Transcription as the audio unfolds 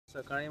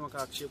सकाळी म्हाका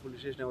अक्षय पुलीस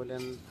स्टेशना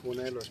वयल्यान फोन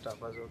आयलो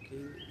स्टाफाचो की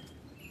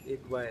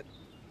एक बायल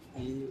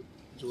ही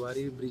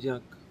जुवारी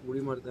ब्रिजाक उडी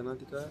मारतना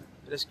तिका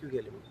रेस्क्यू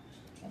केली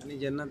म्हणून. आनी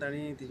जेन्ना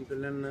ताणी तिजे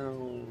कडल्यान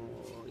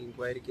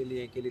इन्क्वायरी केली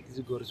हें केली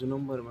तिजो घरचो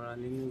नंबर मेळ्ळो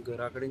आनी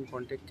घरा कडेन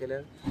कॉन्टेक्ट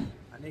केल्यार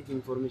आनीक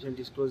इन्फॉर्मेशन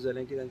डिस्क्लोज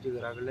जालें की तांच्या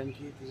घरा कडल्यान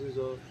की तिजो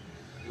जो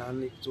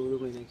ल्हान एक 14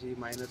 म्हयन्याची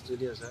मायनर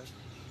चली आसा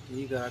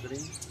ती घरा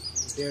कडेन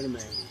डेड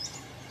मेळ्ळी.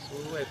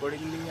 सो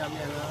अकॉर्डिंगली आमी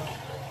हांगा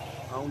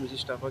हांव म्हज्या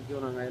स्टाफाक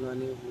घेवन हांगा आयलो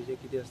आनी म्हणजे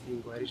कितें आसा ती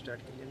इन्क्वायरी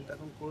स्टार्ट केली आनी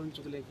तातूंत कळून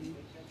चुकलें की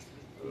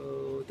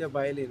त्या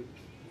बायलेन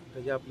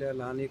ताच्या आपल्या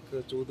ल्हान एक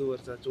 14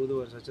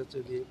 वर्साच्या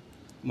चलयेक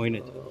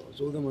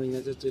 14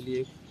 म्हयन्याच्या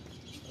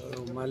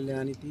चलयेक मारल्या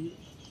आनी ती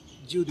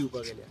जीव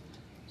दिवपाक गेल्या.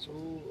 So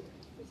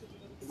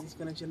in this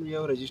connection we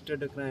have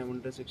registered a crime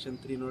under section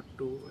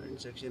 302 end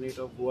section 8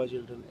 of Goa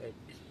children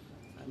act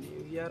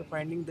आनी we R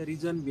finding the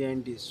region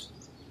behind this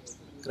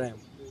crime.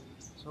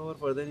 So our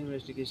further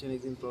investigation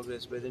is in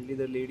progress. Presently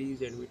the lady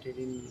is admitted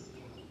in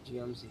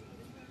GMC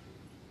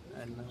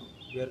and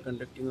we are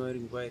conducting our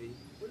inquiry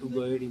to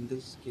go ahead in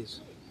this case.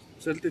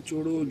 Sir, ते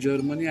चोडू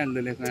Germany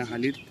आलेले काय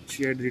हालीत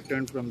she had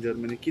returned from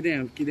Germany. कितें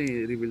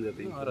reveal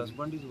जाता? Her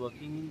husband is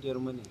working in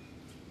Germany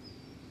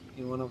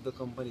in one of the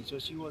companies. So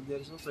she was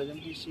there. So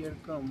presently she had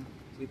come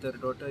with her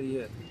daughter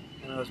here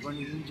and her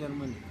husband is in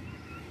Germany.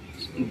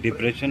 So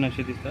Depression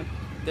असे दिसतात?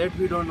 That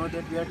we don't know.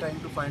 That we are trying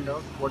to find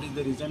out what is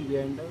the reason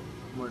behind the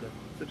murder.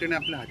 So त्याने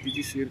आपल्या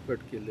हातीची शीर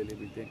cut केलेली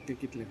बी ते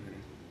कितले खरे?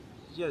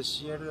 Yes,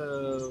 she had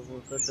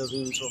cut the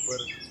wings of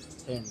her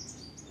hand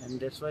and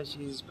that's why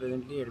she is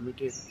presently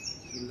admitted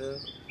in the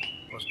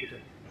hospital.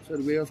 Sir,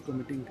 way of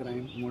committing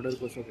crime, murder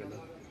कसो केला?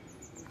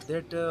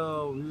 That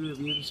we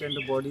will send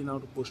the body now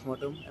to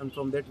postmortem and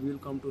from that we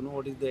will come to know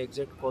what is the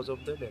exact cause of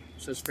the death.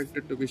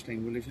 Suspected to be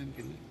strangulation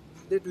केली?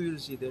 That we will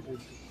see.